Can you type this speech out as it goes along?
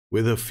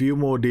With a few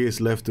more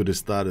days left to the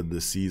start of the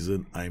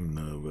season, I'm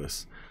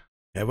nervous.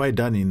 Have I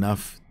done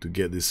enough to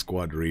get this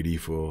squad ready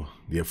for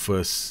their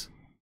first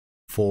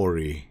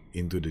foray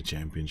into the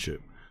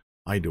championship?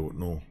 I don't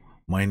know.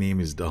 My name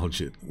is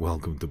Daljit.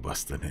 Welcome to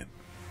Bustthenet.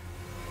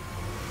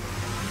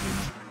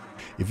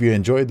 If you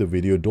enjoyed the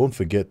video, don't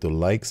forget to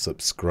like,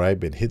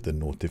 subscribe and hit the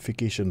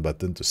notification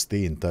button to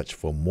stay in touch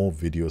for more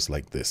videos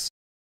like this.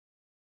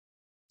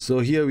 So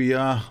here we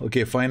are.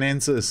 Okay,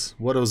 finances.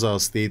 What was our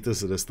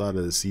status at the start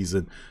of the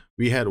season?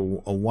 We had a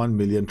 1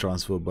 million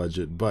transfer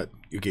budget, but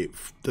okay,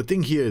 the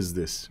thing here is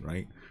this,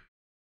 right?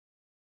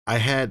 I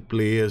had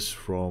players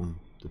from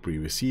the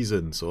previous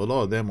season, so a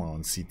lot of them are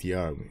on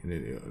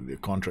CTR. Their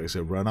contracts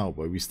have run out,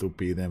 but we still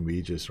pay them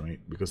wages, right?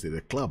 Because they're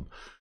the club.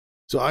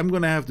 So I'm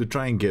going to have to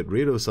try and get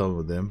rid of some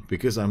of them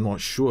because I'm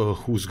not sure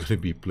who's going to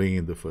be playing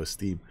in the first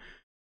team.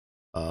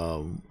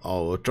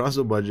 Our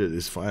transfer budget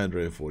is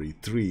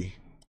 543.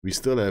 We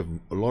still have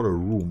a lot of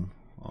room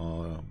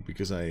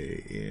because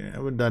I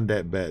haven't done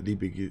that badly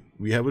because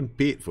we haven't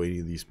paid for any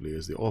of these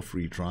players. They're all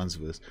free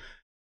transfers.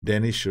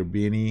 Dennis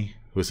Sherbini,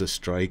 who's a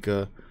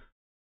striker.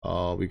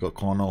 We got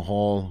Connor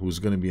Hall, who's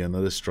going to be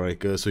another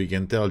striker. So you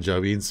can tell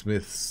Javin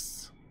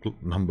Smith's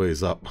number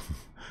is up.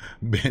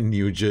 Ben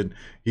Nugent,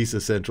 he's a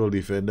central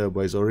defender,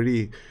 but he's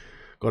already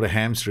got a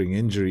hamstring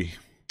injury,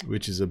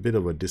 which is a bit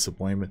of a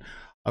disappointment.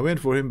 I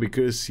went for him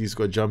because he's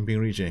got jumping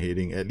reach and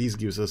heading, at least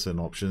gives us an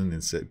option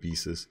in set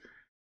pieces.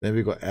 Then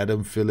we got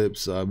Adam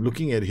Phillips. I'm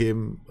looking at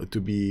him to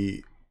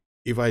be,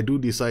 if I do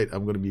decide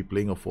I'm going to be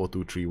playing a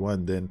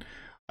 4-2-3-1, then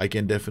I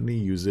can definitely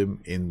use him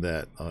in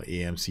that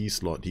AMC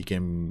slot. He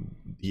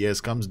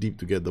comes deep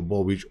to get the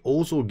ball, which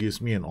also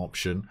gives me an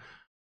option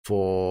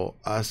for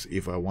us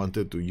if I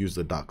wanted to use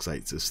the dark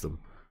side system.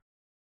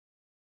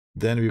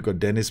 Then we've got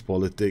Dennis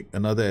Politic,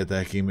 another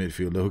attacking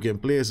midfielder who can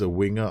play as a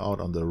winger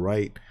out on the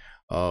right.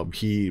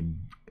 He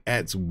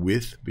adds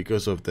width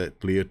because of that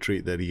player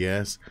trait that he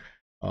has.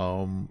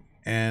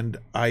 And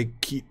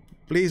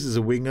plays as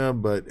a winger,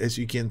 but as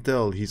you can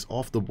tell, his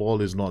off the ball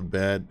is not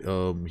bad.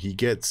 He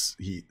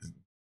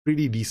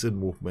pretty decent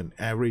movement,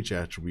 average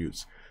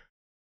attributes.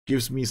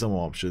 Gives me some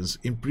options.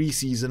 In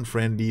preseason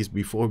friendlies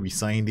before we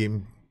signed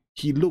him,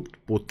 he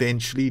looked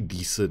potentially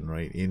decent,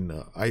 right?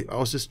 I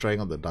was just trying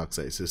out the dark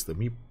side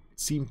system. He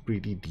seemed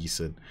pretty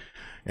decent.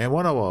 And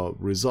one of our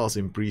results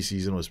in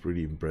preseason was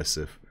pretty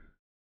impressive.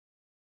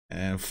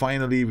 And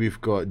finally, we've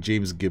got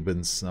James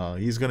Gibbons.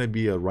 He's going to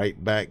be a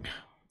right back.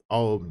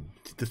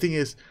 The thing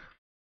is,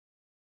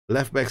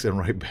 left backs and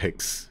right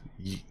backs,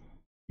 you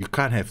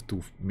can't have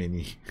too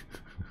many.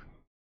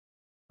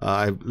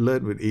 I've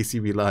learned with AC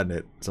Milan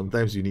that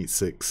sometimes you need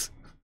 6.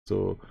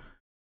 So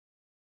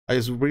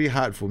it's pretty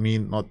hard for me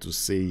not to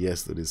say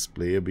yes to this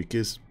player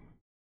because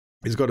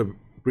he's got a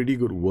pretty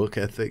good work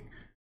ethic.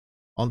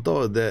 On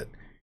top of that,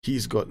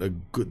 he's got a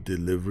good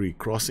delivery.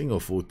 Crossing a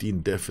 14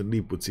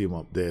 definitely puts him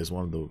up there as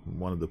one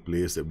of the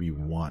players that we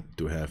want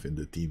to have in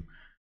the team.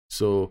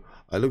 So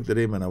I looked at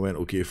him and I went,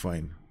 okay,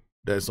 fine,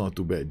 that's not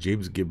too bad.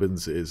 James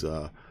Gibbons is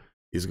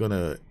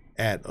gonna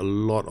add a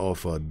lot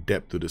of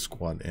depth to the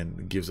squad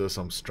and gives us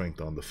some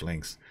strength on the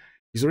flanks.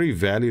 He's already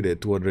valued at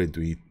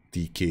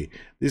 220k.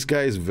 This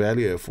guy is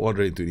valued at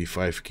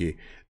 425k.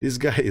 This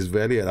guy is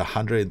valued at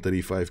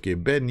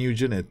 135k. Ben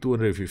Nugent at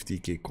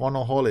 250k.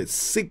 Connor Hall at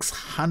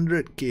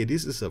 600k.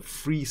 This is a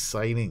free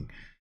signing.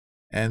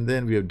 And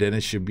then we have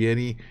Dennis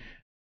Sherbini,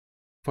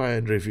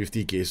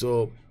 550k.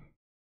 So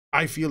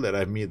I feel that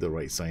I've made the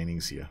right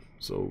signings here.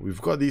 So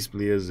we've got these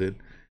players in.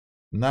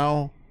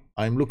 Now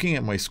I'm looking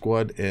at my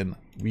squad and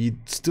we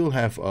still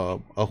have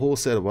a whole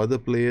set of other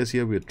players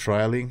here we're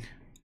trialing.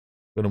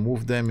 Gonna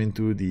move them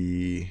into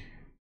the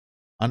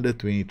under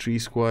 23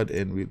 squad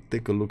and we'll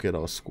take a look at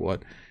our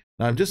squad.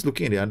 Now I'm just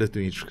looking at the under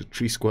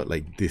 23 squad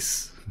like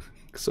this.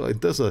 So in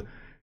terms of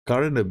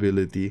current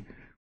ability,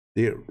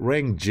 they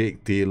rank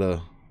Jake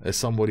Taylor as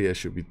somebody I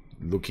should be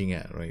looking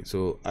at, right?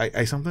 So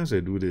I sometimes I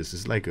do this.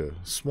 It's like a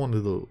small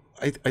little,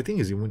 I think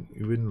it's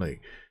even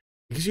like,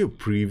 it gives you a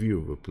preview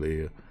of a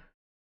player.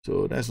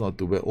 So that's not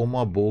too bad.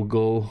 Omar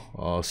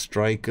Bogle,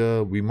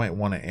 striker. We might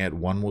want to add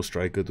one more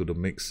striker to the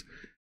mix.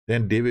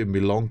 Then David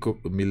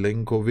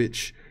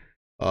Milenkovic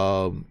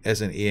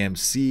as an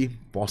AMC,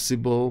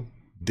 possible.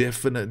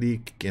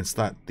 Definitely can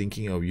start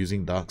thinking of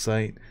using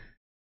Darkside.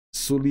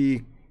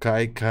 Suli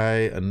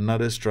Kai,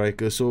 another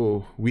striker.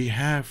 So we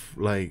have,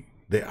 like,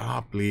 there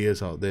are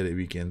players out there that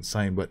we can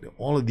sign, but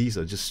all of these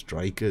are just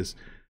strikers.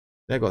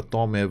 Then I got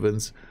Tom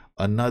Evans,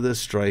 another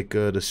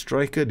striker. The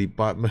striker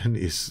department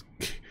is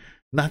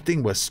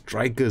nothing but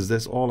strikers.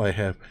 That's all I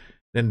have.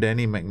 Then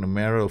Danny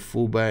McNamara,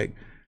 fullback.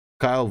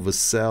 Kyle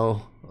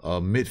Vassell,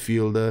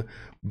 midfielder.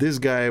 This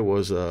guy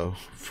was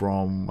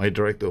from my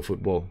director of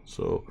football,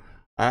 so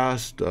I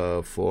asked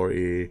for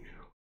a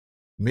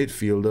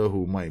midfielder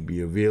who might be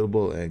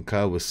available, and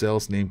Kyle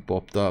Vassell's name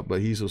popped up,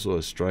 but he's also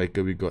a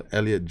striker. We got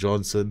Elliot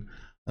Johnson,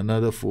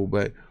 another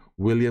fullback.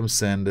 William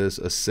Sanders,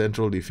 a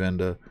central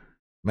defender.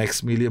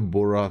 Maximilian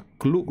Bora,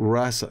 Kluk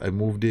Ras, I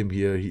moved him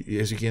here.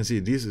 As you can see,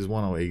 this is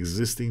one of our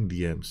existing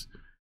DMs.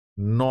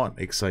 not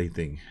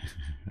exciting.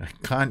 I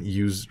can't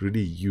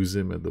really use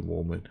him at the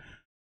moment.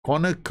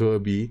 Connor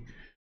Kirby,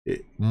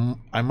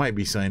 I might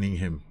be signing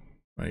him,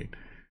 right?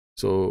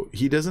 So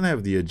he doesn't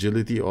have the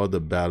agility or the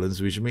balance,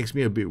 which makes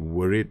me a bit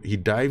worried. He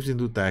dives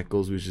into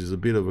tackles, which is a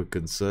bit of a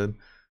concern.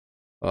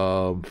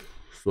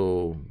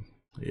 So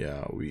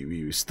yeah,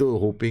 we're still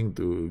hoping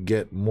to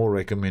get more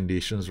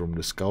recommendations from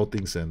the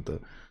scouting center.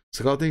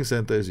 Scouting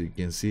center, as you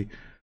can see,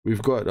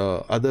 we've got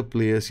other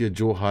players here.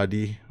 Joe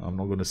Hardy, I'm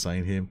not going to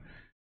sign him.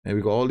 And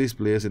we got all these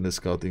players in the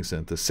scouting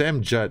center.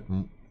 Sam Judd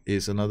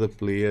is another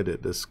player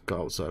that the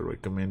scouts are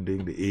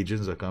recommending. The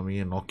agents are coming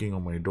in, knocking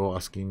on my door,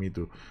 asking me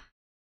to,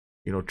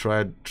 you know,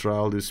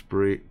 trial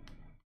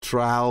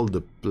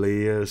the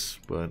players.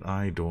 But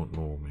I don't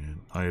know,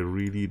 man. I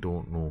really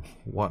don't know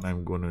what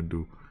I'm gonna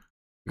do,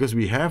 because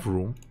we have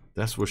room,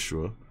 that's for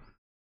sure,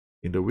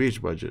 in the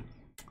wage budget.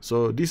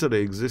 So these are the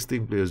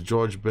existing players.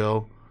 George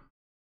Bell,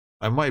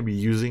 I might be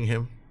using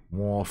him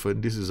more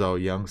often. This is our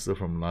youngster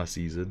from last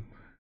season.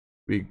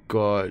 We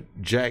got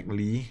Jack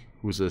Lee,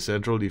 who's a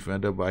central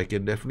defender, but I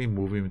can definitely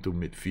move him to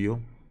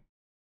midfield.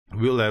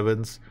 Will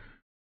Evans,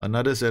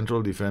 another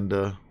central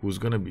defender who's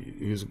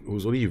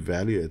only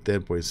valued at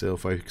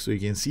 10.75. So you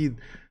can see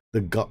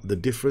the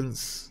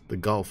difference, the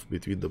gulf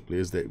between the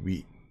players that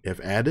we have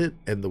added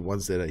and the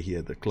ones that are here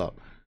at the club.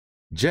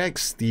 Jack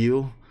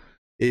Steele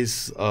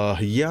is a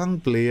young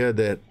player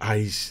that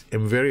I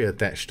am very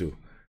attached to.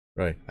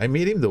 Right, I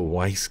made him the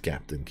vice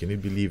captain. Can you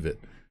believe it?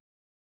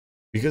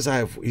 Because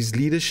his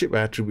leadership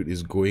attribute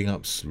is going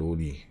up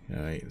slowly.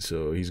 Right,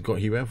 so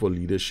he went for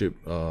leadership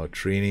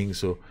training.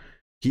 So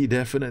he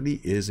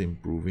definitely is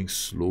improving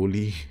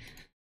slowly.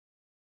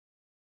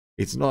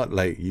 It's not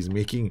like he's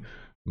making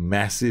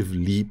massive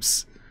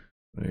leaps.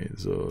 Right,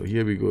 so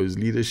here we go. His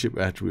leadership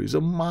attribute is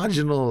a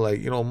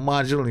marginal,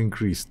 marginal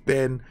increase.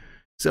 Then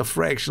it's a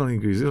fractional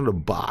increase. You know, the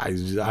bar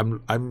is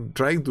I'm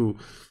trying to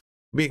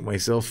make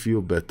myself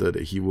feel better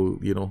that he will,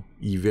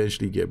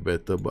 eventually get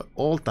better. But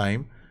all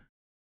time,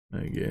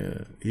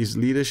 his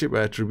leadership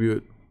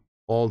attribute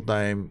all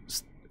time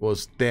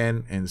was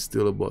 10 and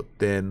still about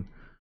 10.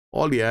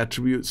 All the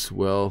attributes,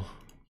 well,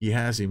 he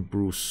has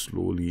improved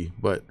slowly.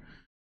 But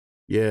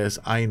yes,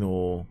 I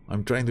know,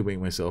 I'm trying to make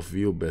myself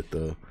feel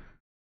better.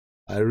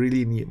 I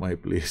really need my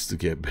players to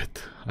get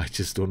better. I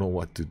just don't know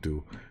what to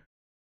do.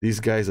 These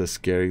guys are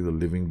scaring the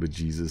living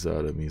bejesus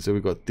out of me. So we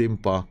got Tim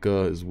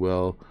Parker as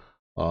well.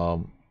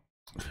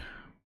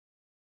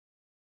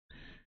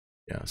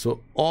 Yeah, so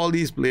all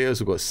these players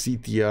who got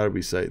CTR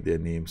beside their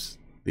names,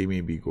 they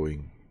may be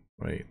going,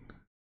 right?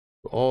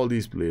 All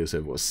these players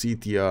have got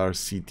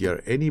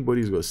CTR.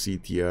 Anybody who's got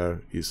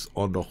CTR is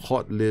on the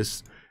hot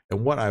list.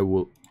 And what I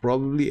will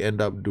probably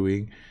end up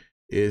doing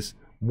is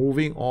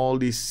moving all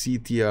these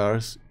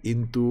CTRs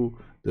into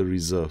the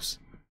reserves.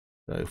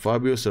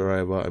 Fabio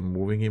Saraiva, I'm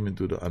moving him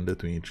into the under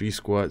 23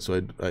 squad.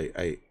 So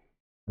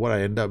what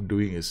I end up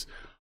doing is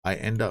I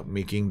end up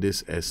making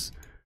this as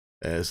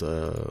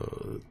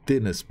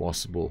thin as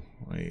possible,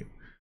 right?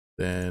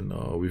 Then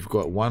we've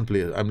got one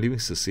player. I'm leaving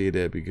Sase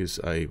there because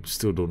I'm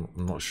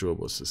not sure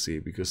about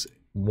Sase, because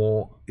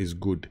more is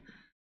good.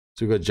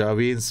 So we got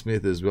Javian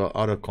Smith as well,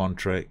 out of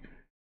contract.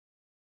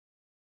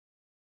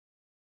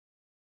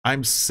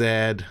 I'm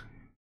sad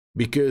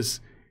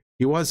because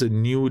he wants a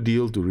new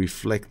deal to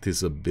reflect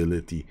his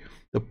ability.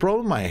 The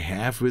problem I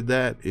have with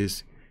that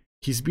is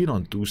he's been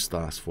on 2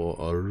 stars for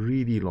a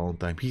really long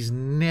time. He's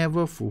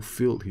never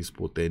fulfilled his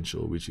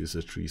potential, which is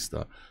a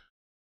 3-star.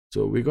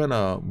 So we're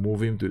gonna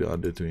move him to the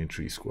under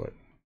 23 squad.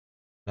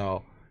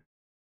 Now,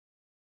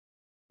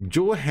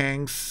 Joe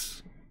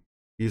Hanks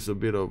is a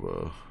bit of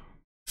a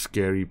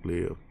scary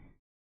player.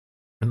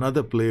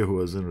 Another player who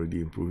hasn't really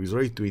improved. He's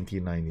already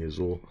 29 years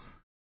old.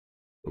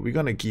 So we're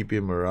gonna keep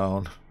him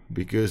around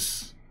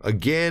because,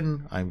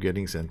 again, I'm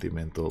getting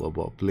sentimental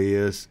about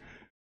players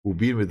who've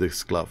been with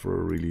this club for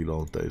a really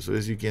long time. So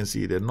as you can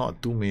see, there are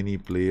not too many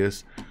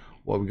players.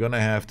 What we're gonna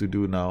have to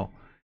do now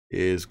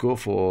is go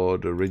for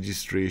the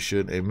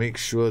registration and make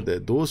sure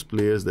that those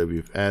players that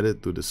we've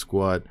added to the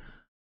squad,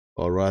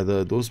 or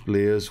rather those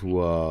players who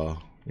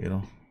are,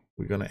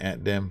 we're gonna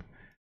add them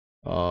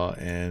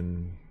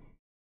and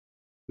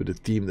to the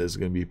team that's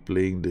gonna be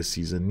playing this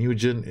season.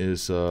 Nugent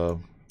is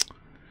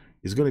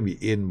gonna be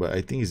in, but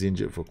I think he's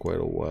injured for quite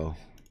a while.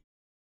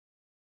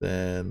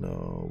 Then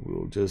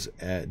we'll just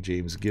add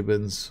James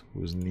Gibbons,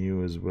 who's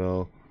new as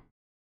well.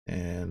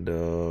 And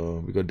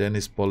we got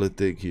Dennis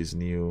Politic, he's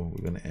new.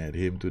 We're going to add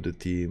him to the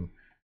team.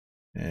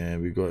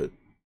 And we got,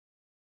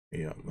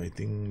 I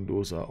think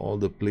those are all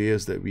the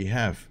players that we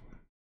have.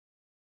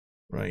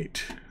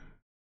 Right.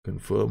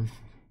 Confirm.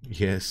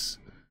 Yes.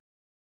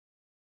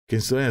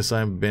 Kingstonian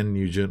assigned Ben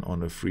Nugent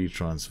on a free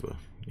transfer.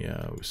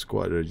 Yeah,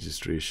 squad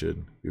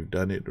registration. We've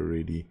done it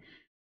already.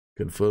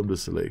 Confirm the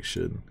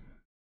selection.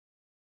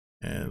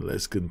 And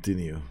let's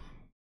continue.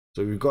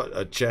 So we got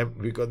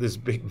we got this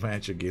big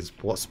match against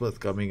Portsmouth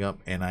coming up,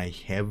 and I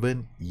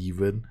haven't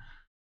even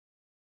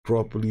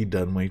properly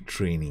done my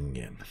training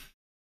yet.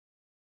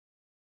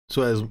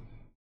 So as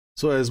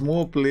So as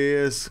more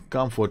players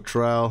come for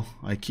trial,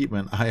 I keep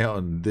an eye out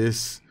on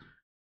this.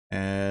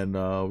 And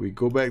we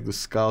go back to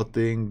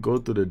scouting, go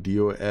to the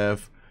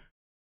DOF,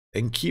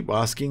 and keep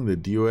asking the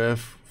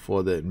DOF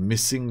for that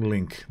missing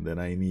link that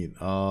I need.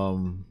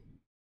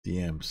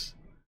 DMs.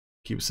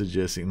 Keep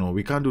suggesting. No,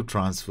 we can't do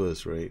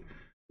transfers, right?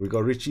 We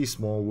got Richie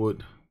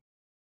Smallwood,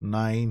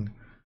 9.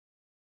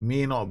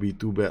 May not be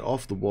too bad.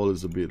 Off the ball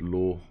is a bit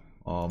low.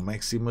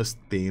 Maximus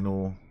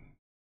Teno,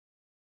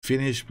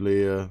 Finnish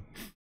player.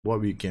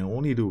 What we can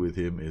only do with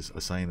him is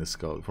assign a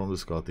scout from the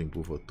scouting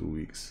pool for 2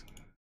 weeks.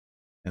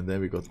 And then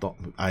we got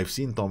I've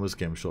seen Thomas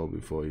Kemshaw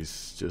before.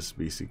 He's just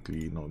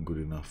basically not good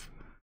enough.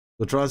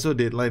 The transfer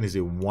deadline is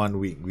in 1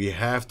 week. We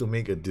have to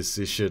make a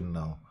decision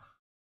now.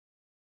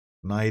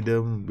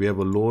 Nydam, we have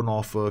a loan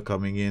offer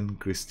coming in.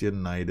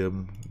 Christian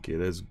Nydam. Okay,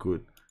 that's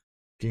good.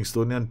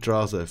 Kingstonian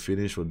trials are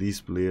finished for these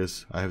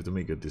players. I have to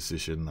make a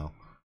decision now.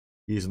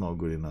 He's not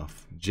good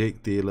enough.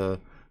 Jake Taylor,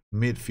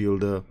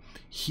 midfielder.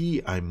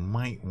 I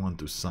might want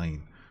to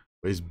sign.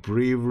 But his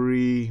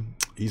bravery,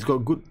 he's got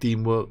good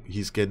teamwork.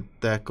 He can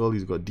tackle.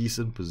 He's got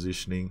decent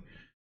positioning.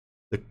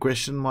 The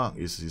question mark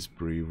is his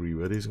bravery,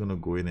 whether he's going to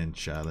go in and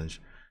challenge.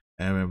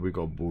 And then we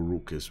got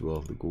Boruk as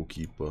well, the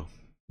goalkeeper.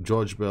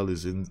 George Bell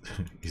is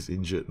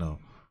injured now.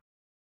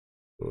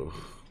 We're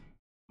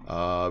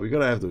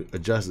gonna have to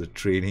adjust the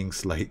training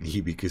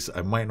slightly because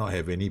I might not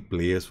have any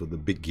players for the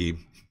big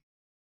game.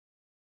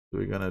 So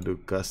we're gonna do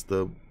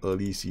custom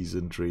early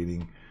season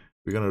training.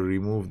 We're gonna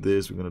remove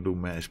this. We're gonna do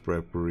match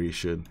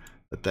preparation,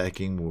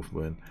 attacking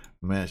movement,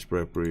 match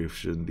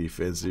preparation,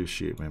 defensive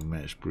shape, and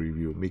match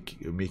preview,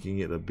 making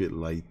it a bit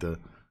lighter.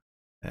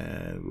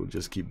 And we'll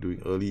just keep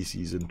doing early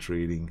season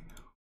training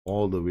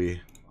all the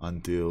way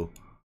until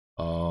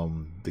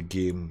the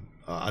game,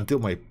 until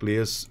my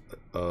players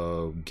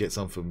get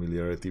some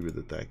familiarity with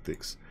the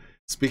tactics.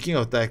 Speaking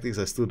of tactics,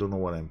 I still don't know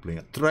what I'm playing.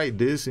 I tried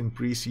this in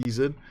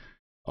preseason.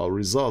 Our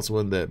results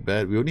weren't that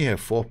bad. We only have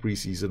 4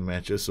 preseason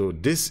matches, so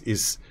this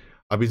is,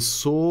 I've been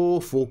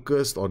so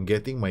focused on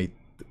getting my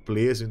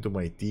players into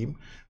my team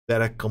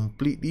that I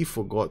completely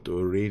forgot to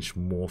arrange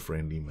more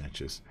friendly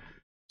matches.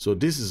 So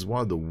this is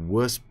one of the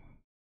worst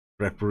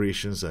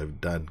preparations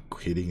I've done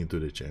heading into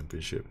the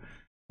championship.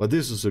 But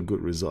this is a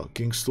good result.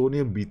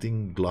 Kingstonian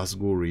beating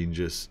Glasgow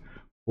Rangers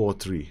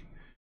 4-3.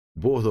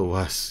 Both of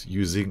us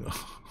using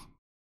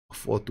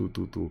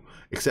 4-2-2-2.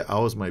 Except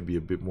ours might be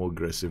a bit more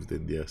aggressive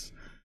than theirs.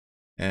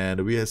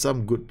 And we had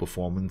some good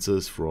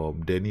performances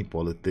from Denny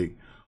Politic.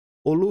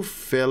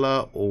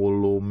 Olufela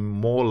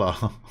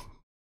Olomola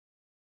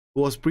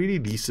was pretty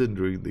decent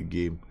during the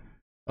game.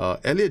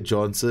 Elliot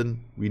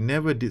Johnson, we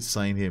never did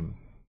sign him.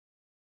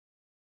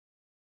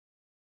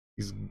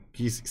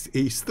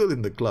 He's still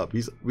in the club.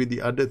 He's with the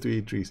under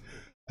 23s.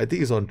 I think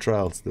he's on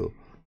trial still.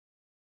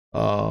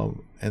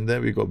 And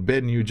then we got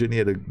Ben Nugent. He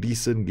had a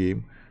decent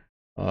game.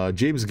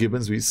 James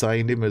Gibbons, we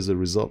signed him as a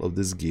result of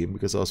this game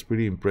because I was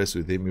pretty impressed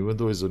with him, even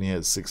though he's only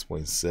had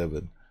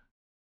 6.7.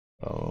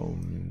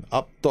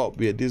 Up top,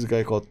 we had this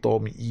guy called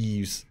Tom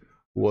Eves,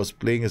 who was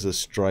playing as a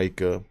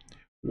striker.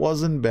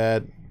 Wasn't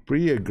bad,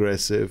 pretty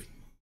aggressive.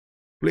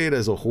 Played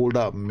as a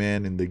hold-up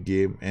man in the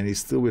game, and he's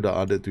still with the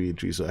under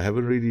 23, so I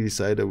haven't really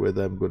decided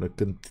whether I'm going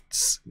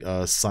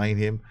to sign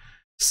him.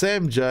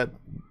 Sam Judd,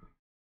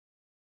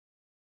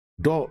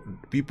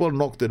 people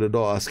knocked at the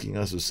door asking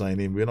us to sign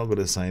him. We're not going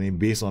to sign him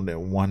based on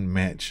that one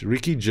match.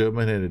 Ricky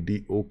German had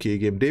a okay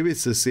game. David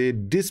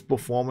Sase, this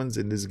performance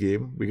in this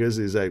game, because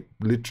it's like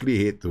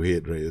literally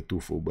head-to-head, right? The 2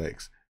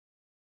 fullbacks.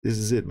 This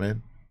is it,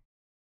 man.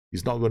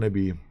 He's not going to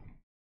be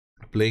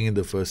playing in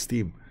the first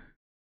team.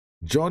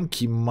 John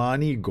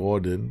Kimani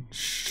Gordon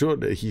showed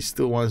that he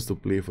still wants to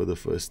play for the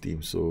first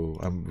team, so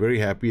I'm very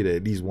happy that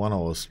at least one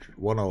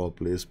of our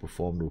players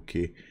performed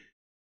okay.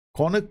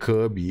 Connor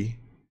Kirby,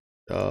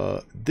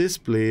 this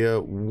player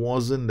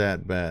wasn't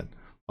that bad.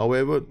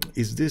 However,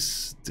 it's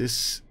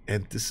this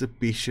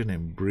anticipation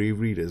and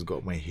bravery that's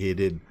got my head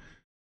in.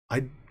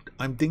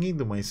 I'm thinking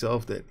to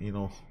myself that, you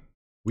know,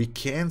 we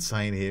can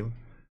sign him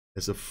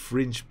as a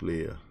fringe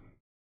player,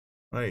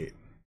 right?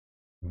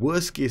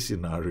 Worst case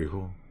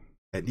scenario,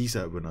 at least I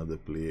have another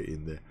player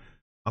in there.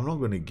 I'm not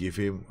going to give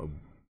him a...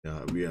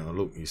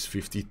 look, he's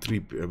 53.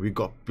 We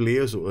got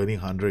players who are earning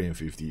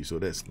 150, so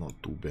that's not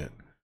too bad.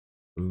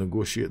 We'll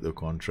negotiate the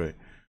contract.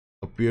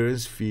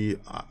 Appearance fee,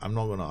 I'm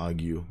not going to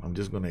argue. I'm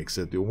just going to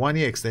accept it. 1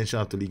 year extension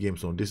after league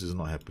games. No, this is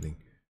not happening.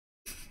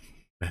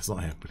 That's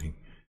not happening.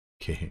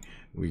 Okay,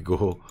 we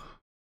go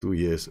 2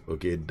 years.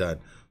 Okay, done.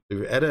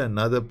 We've added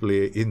another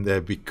player in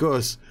there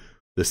because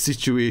the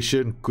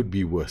situation could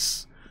be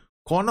worse.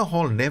 Connor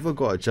Hall never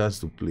got a chance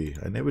to play.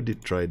 I never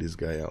did try this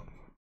guy out.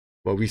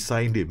 But we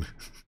signed him.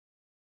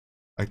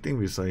 I think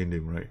we signed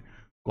him, right?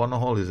 Connor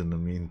Hall is in the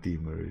main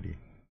team already.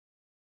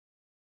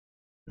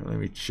 Now let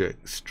me check.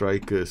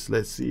 Strikers.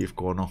 Let's see if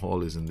Connor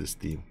Hall is in this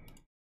team.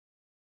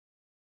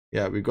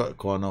 Yeah, we got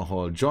Connor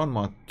Hall. John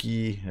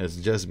Markey has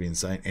just been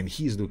signed and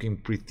he's looking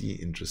pretty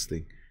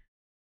interesting.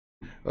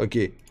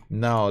 Okay,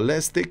 now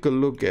let's take a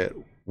look at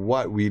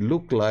what we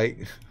look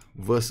like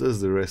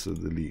versus the rest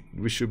of the league,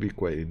 which should be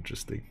quite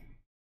interesting.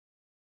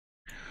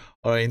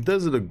 All right, in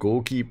terms of the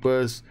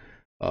goalkeepers,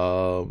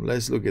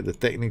 let's look at the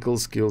technical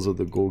skills of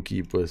the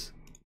goalkeepers.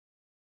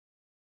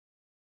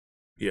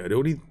 Yeah, the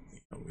only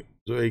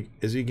so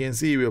as you can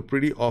see, we're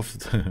pretty off.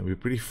 We're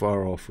pretty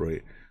far off,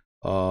 right?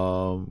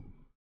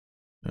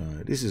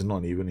 This is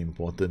not even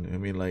important. I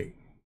mean, like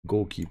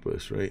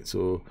goalkeepers, right?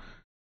 So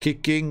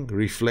kicking,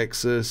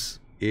 reflexes,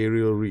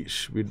 aerial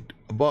reach with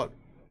about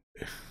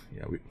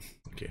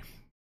okay,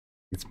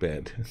 it's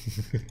bad.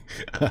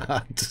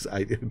 I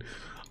don't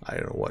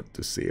know what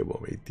to say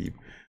about my team.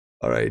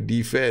 All right,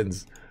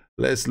 defense.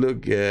 Let's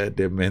look at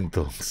their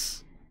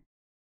mentals.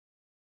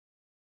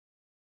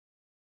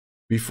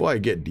 Before I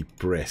get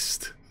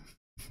depressed,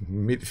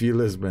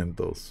 midfielders'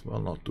 mentals.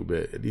 Well, not too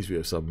bad. At least we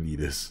have some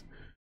leaders,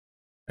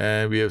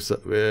 and we're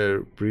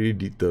a pretty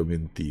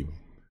determined team.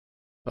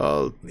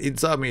 In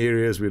some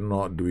areas we're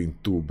not doing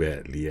too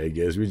badly, I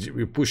guess.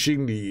 We're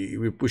pushing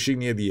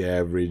near the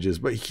averages,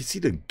 but you can see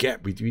the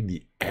gap between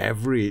the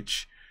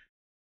average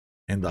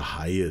and the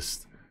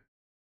highest.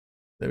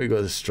 Then we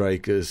got the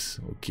strikers.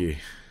 Okay.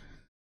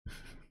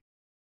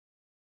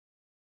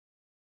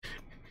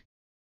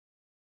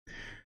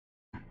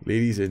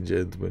 Ladies and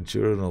gentlemen,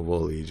 children of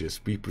all ages,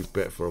 be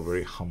prepared for a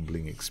very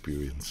humbling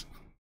experience.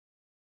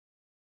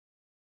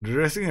 The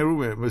dressing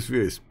room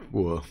atmosphere is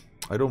poor.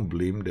 I don't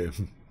blame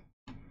them.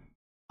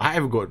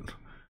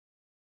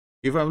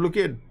 If I'm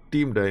looking at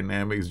team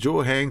dynamics,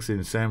 Joe Hanks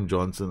and Sam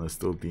Johnson are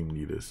still team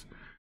leaders.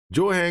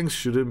 Joe Hanks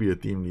shouldn't be a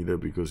team leader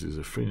because he's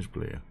a fringe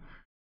player.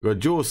 We got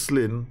Joe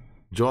Slynn,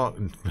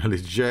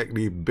 Jack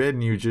Lee, Ben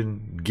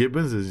Nugent,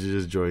 Gibbons has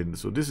just joined.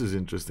 So this is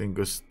interesting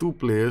because two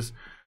players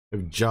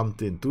have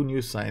jumped in. Two new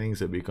signings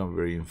have become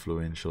very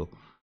influential.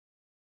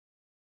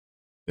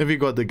 Then we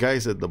got the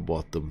guys at the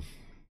bottom,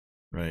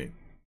 right?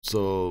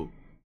 So,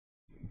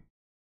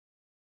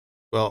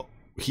 well,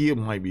 he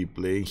might be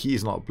playing,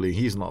 he's not playing,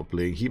 he's not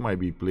playing, he might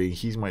be playing,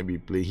 he might be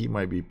playing, he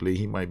might be playing,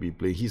 he might be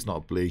playing, he's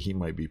not playing, he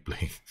might be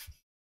playing.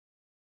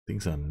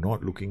 Things are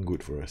not looking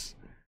good for us.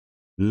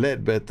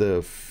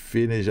 Ledbetter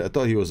finish. I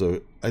thought he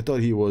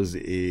was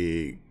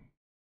a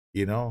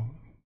you know,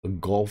 a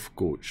golf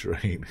coach,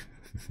 right?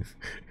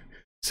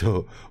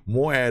 So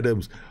Mo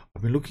Adams,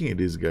 I've been looking at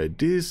this guy.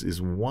 This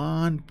is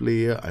one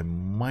player I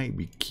might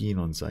be keen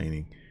on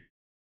signing.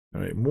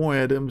 All right, Mo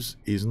Adams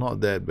is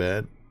not that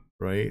bad,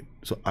 right?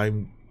 So I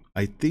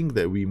think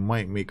that we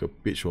might make a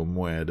pitch for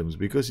Mo Adams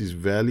because he's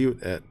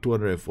valued at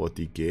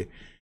 240k.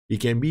 He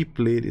can be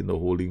played in the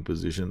holding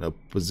position, a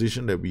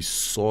position that we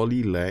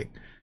sorely lack.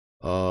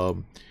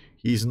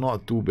 He's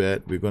not too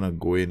bad. We're gonna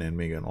go in and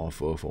make an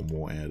offer for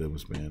Mo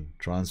Adams, man.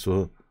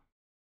 Transfer.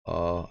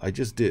 I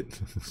just did.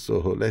 So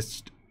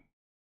let's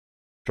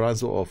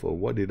transfer offer.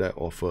 What did I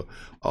offer?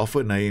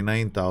 Offer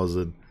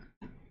 99,000,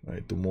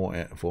 right,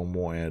 to for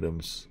Mo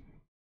Adams.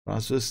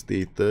 Transfer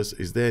status.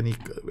 Is there any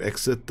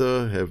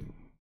Exeter? Have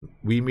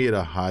we made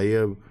a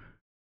higher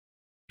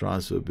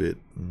transfer bid?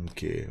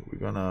 Okay, we're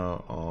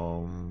gonna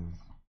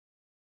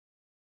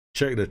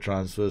check the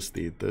transfer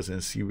status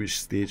and see which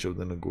stage of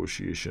the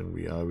negotiation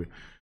we are.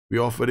 We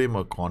offered him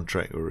a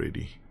contract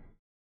already,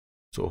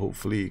 so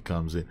hopefully it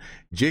comes in.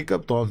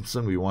 Jacob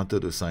Thompson, we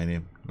wanted to sign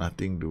him,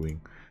 nothing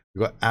doing. We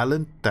got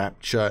Alan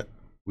Tapchat.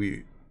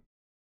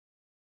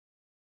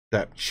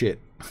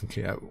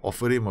 Okay, I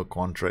offered him a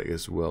contract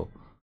as well.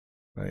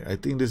 Right, I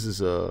think this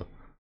is a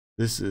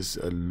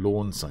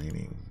loan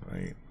signing,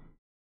 right?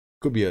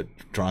 Could be a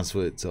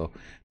transfer itself.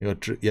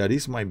 Yeah,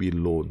 this might be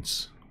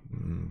loans.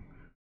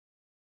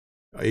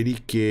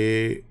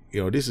 80k.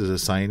 This is a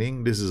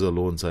signing. This is a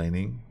loan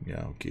signing.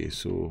 Yeah, okay.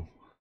 So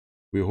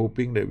we're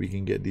hoping that we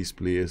can get these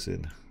players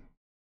in.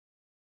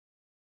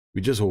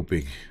 We're just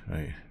hoping,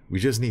 right? We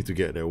just need to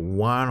get that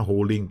one more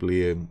holding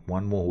player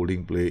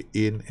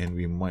in, and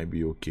we might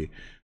be okay.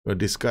 We'll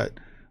discard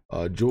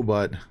Joe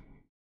Butt,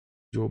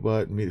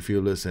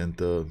 midfielder,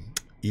 center.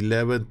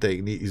 11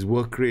 technique. Is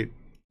work rate?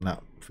 Nah,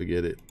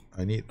 forget it.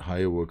 I need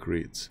higher work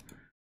rates.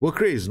 Work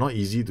rate is not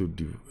easy to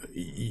do.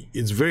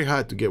 It's very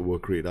hard to get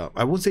work rate up.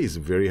 I won't say it's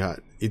very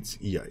hard. It's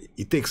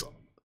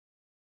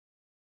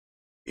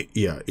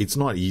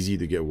not easy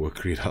to get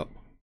work rate up.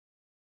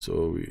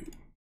 So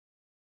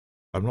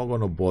I'm not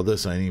going to bother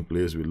signing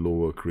players with low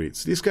work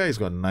rates. This guy's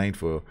got 9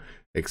 for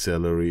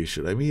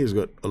acceleration. I mean, he's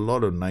got a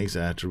lot of nice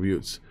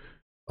attributes,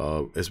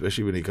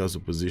 especially when it comes to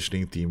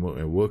positioning, teamwork,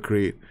 and work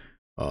rate.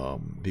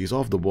 His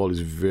off the ball is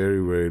very,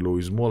 very low.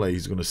 He's more like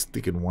he's going to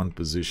stick in one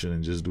position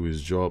and just do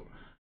his job.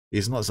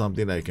 It's not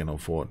something I can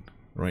afford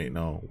right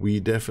now. We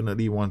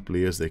definitely want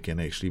players that can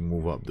actually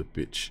move up the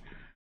pitch.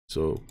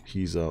 So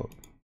he's out.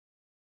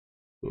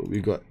 So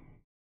we got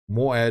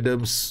Mo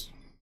Adams.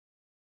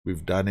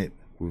 We've done it.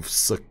 We've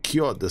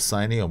secured the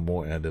signing of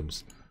Mo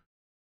Adams.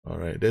 All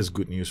right, that's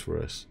good news for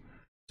us.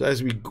 So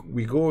as we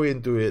go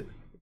into it,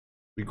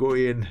 we go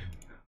in.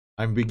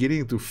 I'm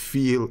beginning to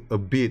feel a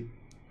bit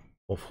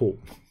of hope.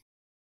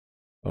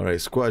 All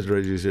right, squad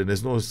registration.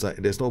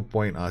 There's no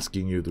point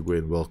asking you to go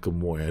and welcome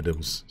Mo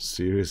Adams.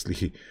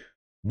 Seriously,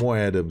 Mo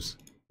Adams,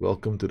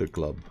 welcome to the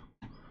club.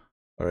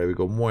 All right, we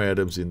got Mo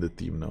Adams in the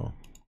team now.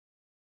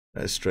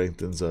 That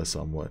strengthens us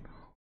somewhat.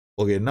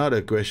 Okay, now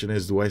the question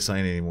is, do I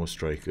sign any more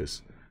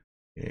strikers?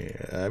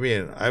 Yeah, I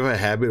mean, I have a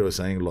habit of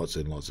signing lots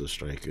and lots of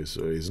strikers,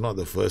 so it's not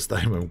the first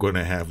time I'm going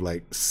to have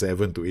like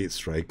 7 to 8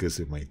 strikers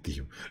in my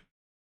team.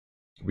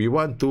 We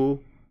want 2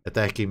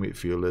 attacking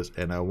midfielders,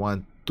 and I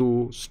want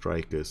 2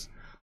 strikers.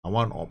 I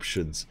want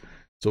options.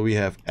 So we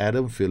have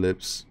Adam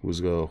Phillips,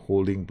 who's a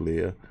holding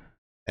player,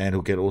 and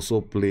who can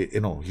also play.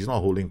 You know, he's not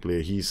a holding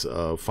player. He's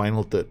a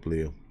final third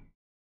player.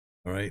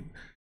 All right.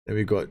 Then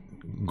we got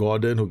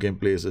Gordon, who can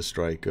play as a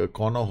striker.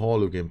 Connor Hall,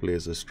 who can play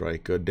as a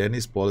striker.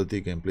 Dennis Polity,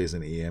 who can play as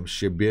an AM.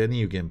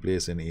 Shibiani, who can play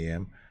as an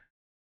AM.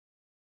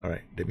 All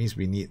right. That means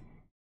we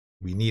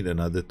need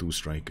another 2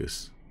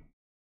 strikers.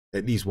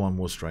 At least 1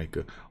 more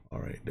striker. All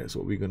right. That's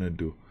what we're gonna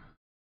do.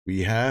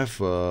 We have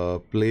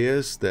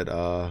players that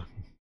are.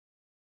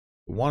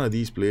 One of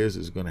these players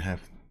is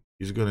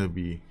gonna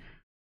be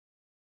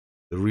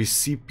the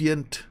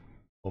recipient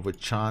of a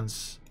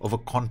chance of a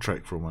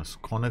contract from us.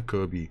 Connor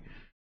Kirby,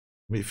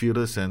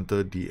 midfielder,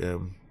 center,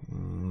 DM.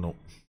 No.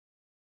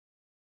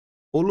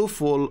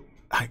 Olufol.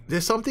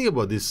 There's something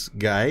about this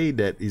guy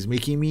that is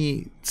making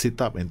me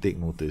sit up and take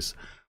notice.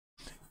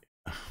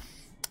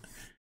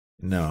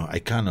 No, I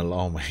can't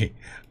allow my.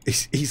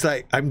 He's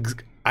like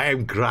I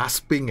am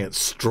grasping at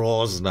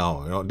straws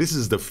now. You know, this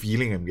is the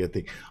feeling I'm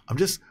getting. I'm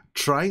just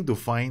trying to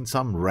find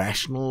some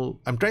rational.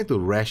 I'm trying to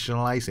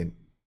rationalize an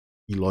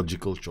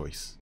illogical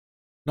choice.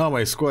 Now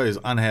my squad is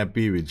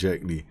unhappy with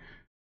Jack Lee.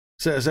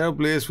 Several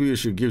players feel you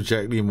should give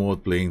Jack Lee more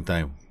playing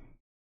time.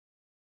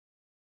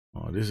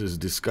 Oh, this is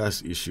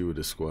discuss issue with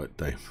the squad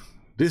time.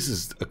 This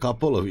is a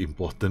couple of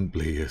important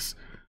players.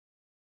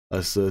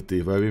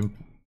 Assertive. I mean,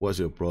 what's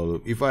your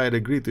problem? If I had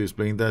agreed to his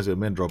playing time, it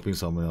meant dropping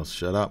someone else.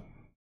 Shut up.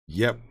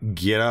 Yep,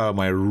 get out of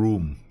my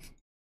room.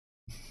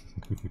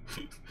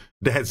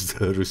 That's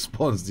the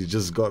response you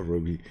just got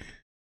from me.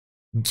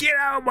 Get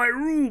out of my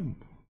room.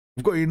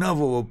 I've got enough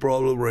of a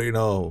problem right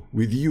now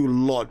with you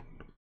lot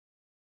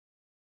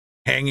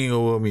hanging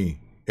over me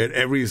at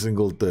every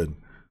single turn.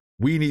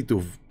 We need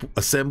to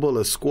assemble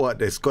a squad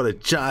that's got a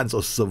chance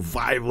of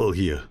survival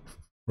here.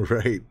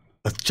 Right?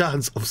 A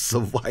chance of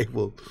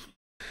survival.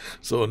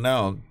 So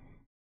now,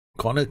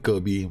 Connor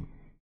Kirby.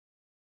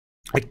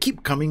 I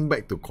keep coming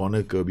back to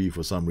Connor Kirby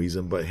for some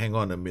reason, but hang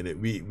on a minute.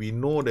 We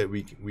know that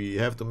we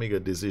have to make a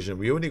decision.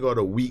 We only got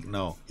a week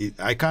now.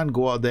 I can't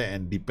go out there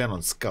and depend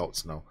on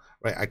scouts now,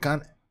 right? I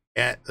can't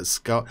add a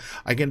scout.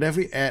 I can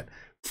definitely add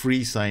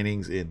free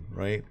signings in,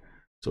 right?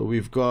 So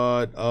we've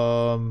got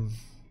our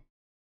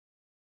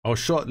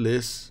short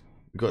list.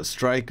 We've got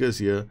strikers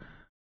here.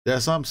 There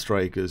are some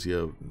strikers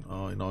here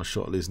in our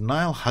short list.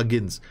 Niall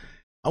Huggins.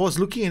 I was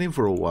looking at him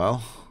for a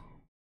while,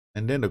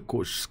 and then the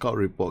coach scout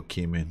report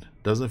came in.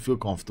 Doesn't feel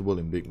comfortable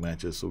in big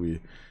matches, so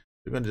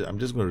I'm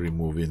just going to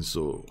remove him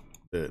so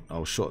that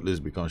our short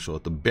list becomes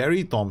shorter.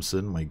 Barry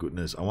Thompson, my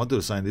goodness, I wanted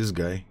to sign this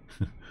guy.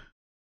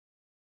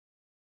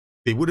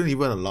 They wouldn't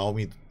even allow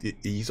me.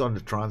 He's on the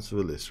transfer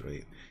list,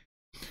 right?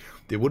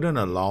 They wouldn't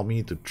allow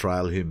me to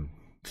trial him.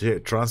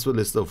 Transfer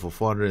list for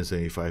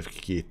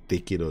 475k.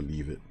 Take it or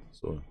leave it.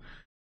 So,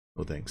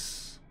 no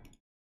thanks.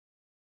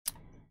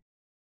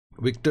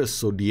 Victor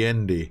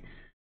Sodiende.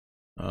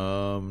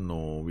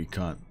 No, we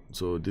can't.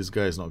 So this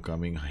guy is not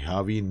coming.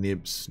 Harvey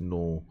Nibs,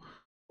 no.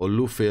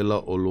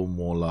 Olufela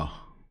Olomola.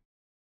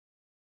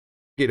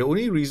 Okay, the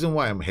only reason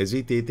why I'm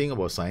hesitating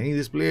about signing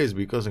this player is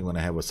because I'm going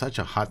to have such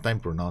a hard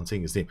time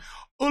pronouncing his name.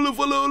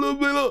 Olufela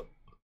Olomela.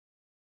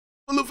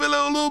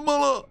 Olufela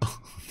Olomola.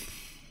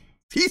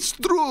 It's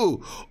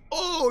true.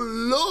 Oh,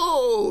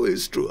 no,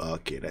 it's true.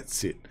 Okay,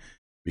 that's it.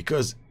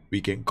 Because we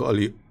can call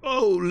you,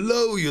 oh,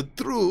 no, you're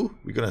true.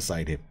 We're going to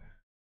sign him.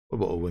 What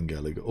about Owen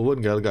Gallagher?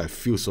 Owen Gallagher, I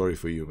feel sorry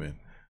for you, man.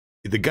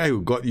 The guy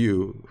who got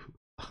you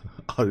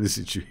out of this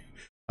situation.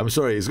 I'm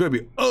sorry, it's going to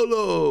be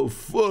Olo,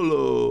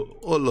 follow,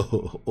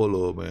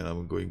 Olo, man.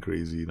 I'm going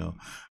crazy now.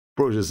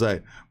 Approach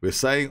aside. We're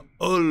saying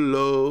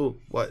Olo.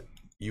 What?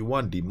 You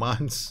want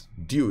demands?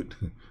 Dude,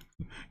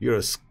 you're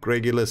a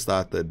regular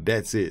starter.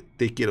 That's it.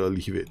 Take it or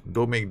leave it.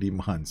 Don't make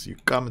demands. You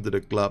come into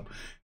the club,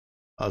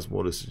 ask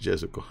more to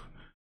suggest a call.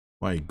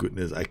 My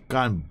goodness, I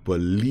can't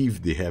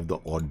believe they have the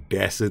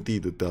audacity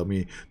to tell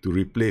me to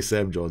replace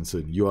Sam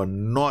Johnson. You are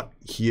not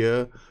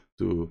here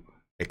to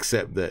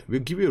accept that. I'll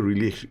give you a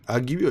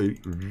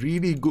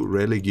really good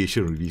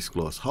relegation release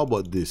clause. How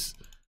about this?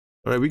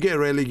 All right, we get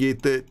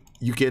relegated.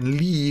 You can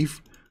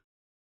leave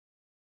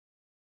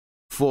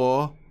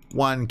for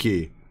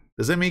 1k.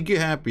 Does that make you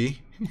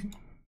happy?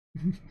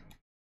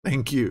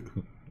 Thank you.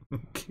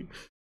 Okay.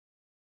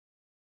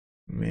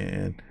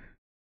 Man.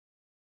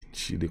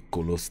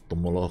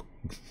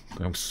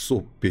 I'm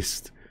so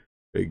pissed.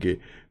 Okay.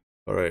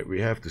 Alright,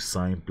 we have to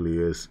sign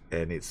players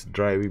and it's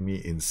driving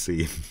me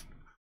insane.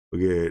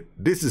 Okay,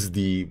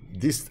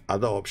 this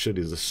other option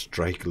is a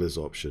strikerless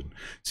option.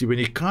 See, when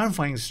you can't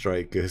find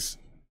strikers,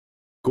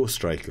 go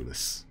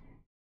strikerless.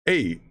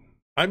 Hey,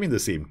 I'm in the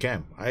same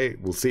camp. I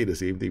will say the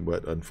same thing,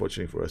 but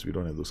unfortunately for us, we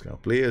don't have those kind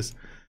of players.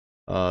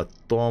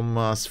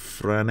 Thomas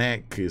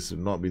Franek has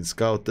not been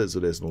scouted, so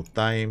there's no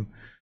time.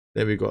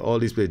 Then we got all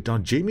these players. Now,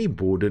 Jamie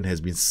Bowden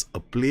has been a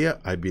player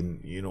I've been,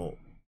 you know,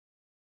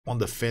 on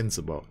the fence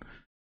about.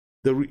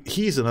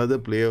 He's another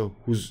player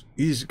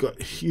he's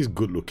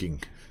good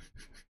looking.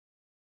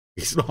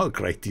 It's not a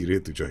criteria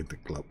to join the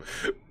club,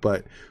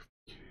 but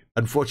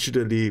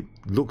unfortunately,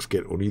 looks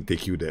can only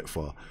take you that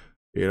far.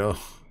 You know,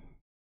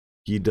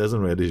 he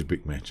doesn't relish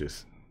big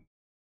matches.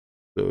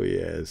 So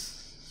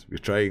yes, we're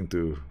trying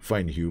to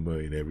find humor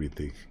in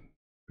everything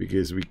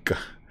because we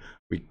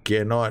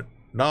cannot.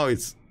 Now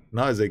it's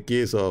a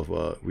case of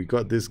we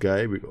got this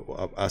guy. We're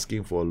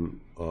asking for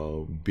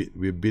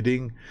we're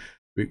bidding.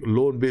 We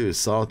loan bid with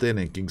Southend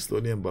and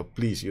Kingstonian, but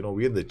please, you know,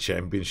 we're in the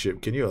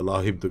championship. Can you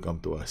allow him to come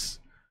to us?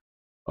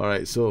 All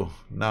right, so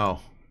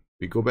now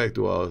we go back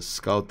to our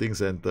scouting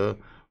center.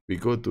 We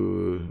go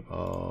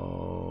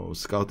to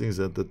scouting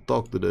center,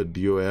 talk to the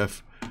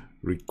DOF,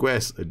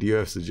 request a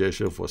DOF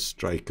suggestion for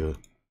striker.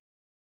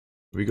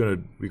 We're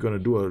gonna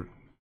do a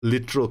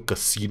literal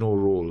casino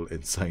roll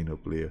and sign a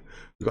player.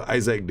 We got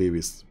Isaac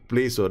Davis,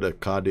 plays for the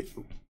Cardiff.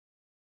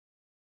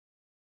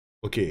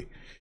 Okay,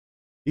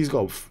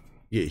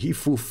 he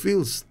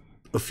fulfills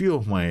a few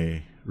of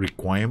my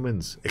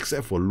requirements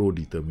except for low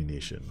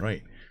determination,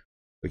 right?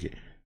 Okay,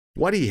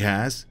 what he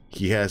has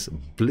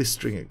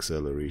blistering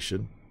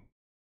acceleration.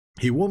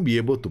 He won't be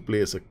able to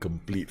play as a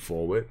complete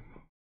forward.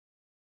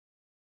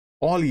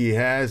 All he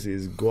has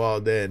is go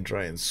out there and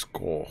try and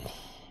score.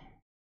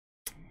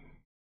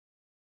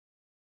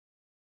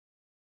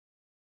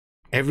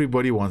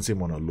 Everybody wants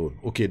him on a loan.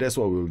 Okay, that's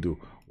what we'll do.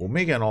 We'll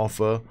make an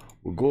offer.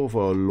 We'll go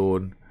for a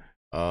loan.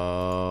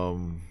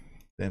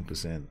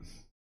 10%.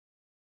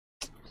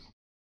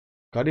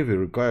 Cardiff will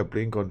require a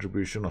playing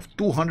contribution of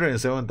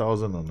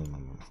 207,000. No.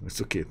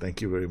 It's okay.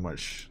 Thank you very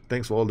much.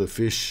 Thanks for all the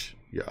fish.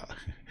 Yeah,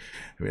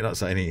 we're not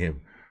signing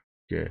him.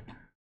 Okay.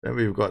 Then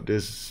we've got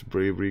this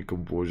bravery,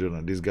 composure.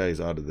 Now this guy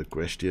is out of the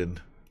question.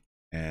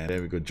 And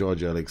then we got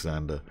George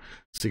Alexander.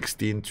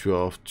 16,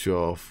 12,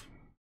 12,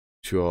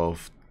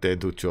 12, 10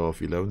 to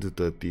 12, 11 to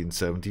 13,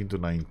 17 to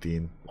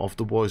 19. Off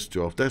the ball is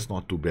 12. That's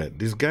not too bad.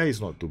 This guy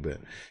is not too bad.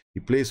 He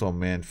plays on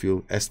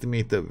Manfield.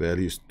 Estimated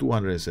value is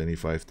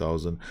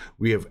 275,000.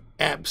 We have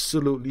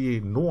absolutely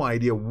no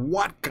idea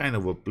what kind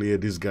of a player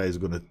this guy is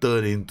going to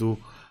turn into.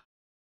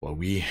 But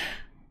we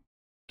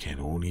can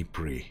only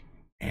pray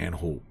and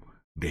hope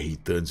that he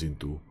turns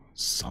into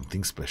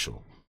something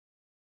special.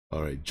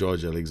 All right,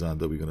 George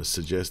Alexander, we're going to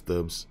suggest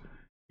terms.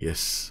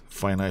 Yes,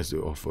 finalize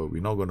the offer.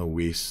 We're not going to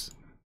waste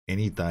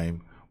any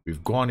time.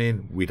 We've gone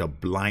in with a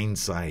blind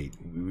side.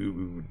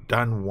 We've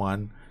done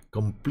one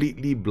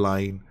completely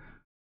blind.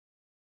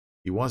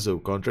 He wants a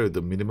contract with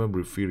the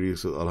minimum fee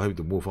release to allow him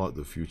to move out in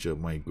the future.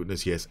 My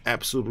goodness, he has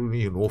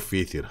absolutely no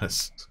faith in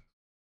us.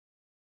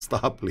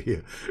 Star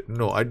player.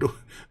 No, I don't.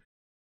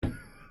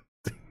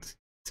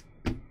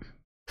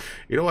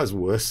 You know what's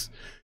worse?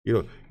 You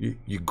know,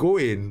 you go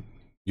in,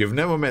 you've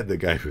never met the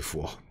guy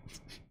before.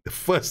 The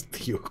first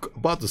thing, you're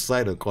about to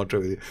sign a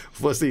contract with him,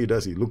 first thing he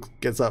does, he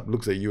gets up,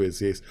 looks at you and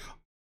says,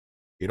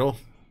 you know,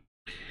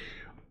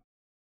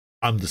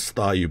 I'm the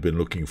star you've been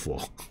looking for.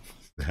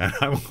 And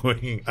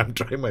I'm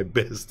trying my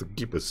best to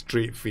keep a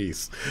straight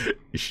face.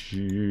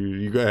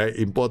 You got an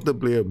important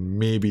player,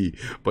 maybe,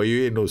 but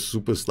you ain't no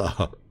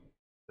superstar.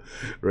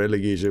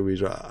 Relegation wage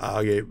drop.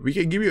 Okay, we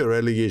can give you a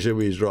relegation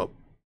wage drop.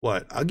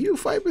 What? I'll give you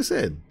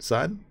 5%,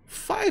 son.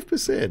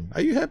 5%.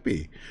 Are you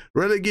happy?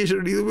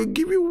 Relegation, we'll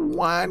give you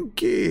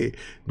 1K.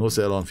 No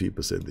sell-on fee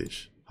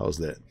percentage. How's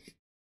that?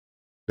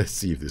 Let's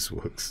see if this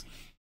works.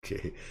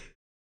 Okay.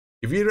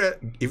 If you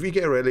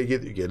get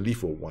relegated, you can leave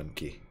for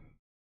 1K.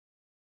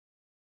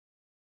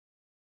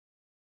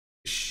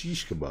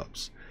 Sheesh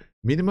kebabs.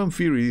 Minimum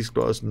fee release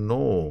clause?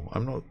 No,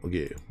 I'm not.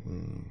 Okay.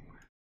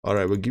 All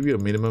right, we'll give you a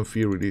minimum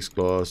fee release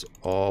clause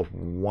of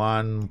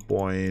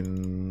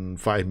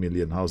 1.5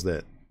 million. How's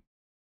that?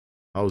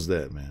 How's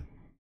that, man?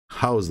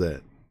 How's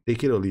that?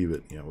 Take it or leave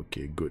it. Yeah,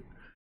 okay, good.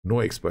 No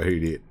expiry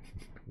date.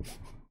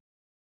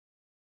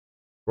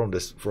 From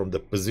the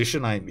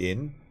position I'm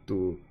in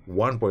to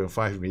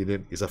 1.5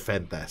 million is a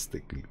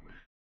fantastic leap.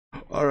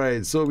 All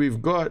right, so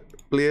we've got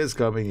players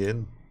coming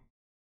in,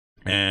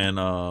 and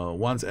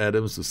wants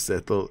Adams to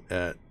settle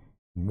at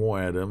Mo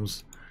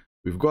Adams.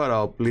 We've got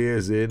our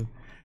players in,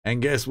 and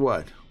guess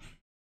what?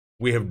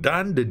 We have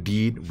done the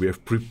deed. We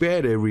have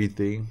prepared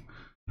everything.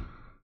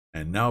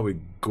 And now we're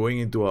going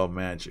into our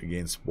match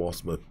against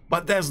Portsmouth.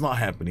 But that's not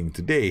happening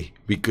today,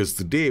 because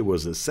today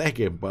was the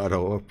second part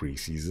of our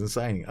preseason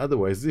signing.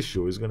 Otherwise, this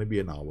show is going to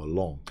be an hour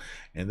long.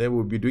 And then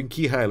we'll be doing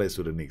key highlights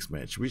for the next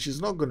match, which is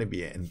not going to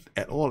be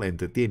at all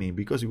entertaining,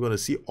 because you're going to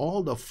see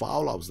all the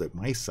foul-ups that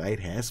my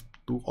side has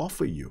to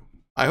offer you.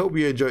 I hope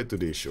you enjoyed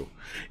today's show.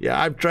 Yeah,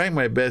 I'm trying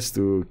my best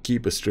to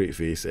keep a straight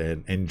face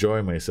and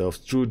enjoy myself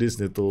through this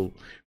little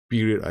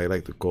period I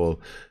like to call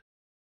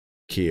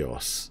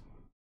chaos.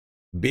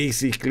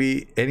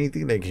 Basically,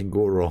 anything that can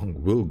go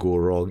wrong will go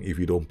wrong if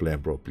you don't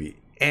plan properly.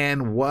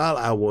 And while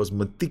I was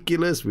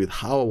meticulous with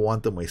how I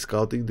wanted my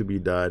scouting to be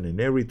done and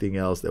everything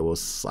else, there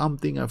was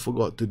something I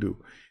forgot to do.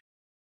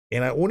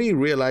 And I only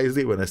realized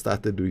it when I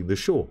started doing the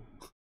show.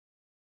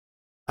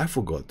 I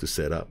forgot to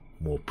set up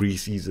more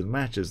preseason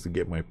matches to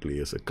get my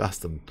players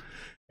accustomed.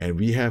 And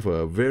we have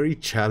a very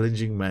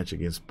challenging match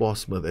against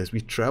Portsmouth as we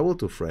travel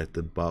to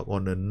Fratton Park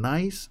on a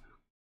nice,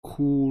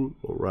 cool,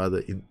 or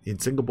rather in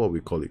Singapore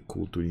we call it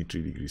cool,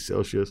 23 degrees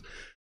Celsius.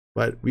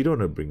 But we don't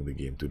want to bring the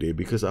game today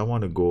because I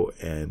want to go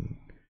and,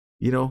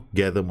 you know,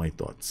 gather my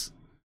thoughts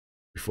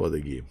before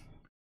the game.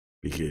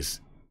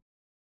 Because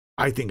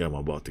I think I'm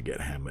about to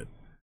get hammered.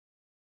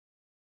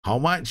 How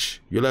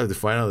much? You'll have to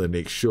find out in the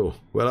next show.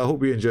 Well, I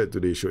hope you enjoyed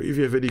today's show. If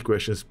you have any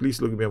questions,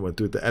 please look me up on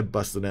Twitter at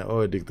Bustthenet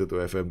or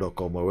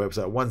addicted2fm.com, my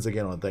website. Once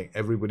again, I want to thank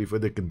everybody for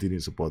their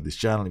continued support of this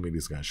channel and make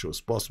this kind of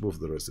shows possible for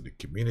the rest of the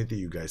community.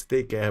 You guys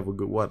take care. Have a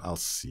good one. I'll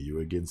see you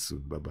again soon.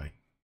 Bye-bye.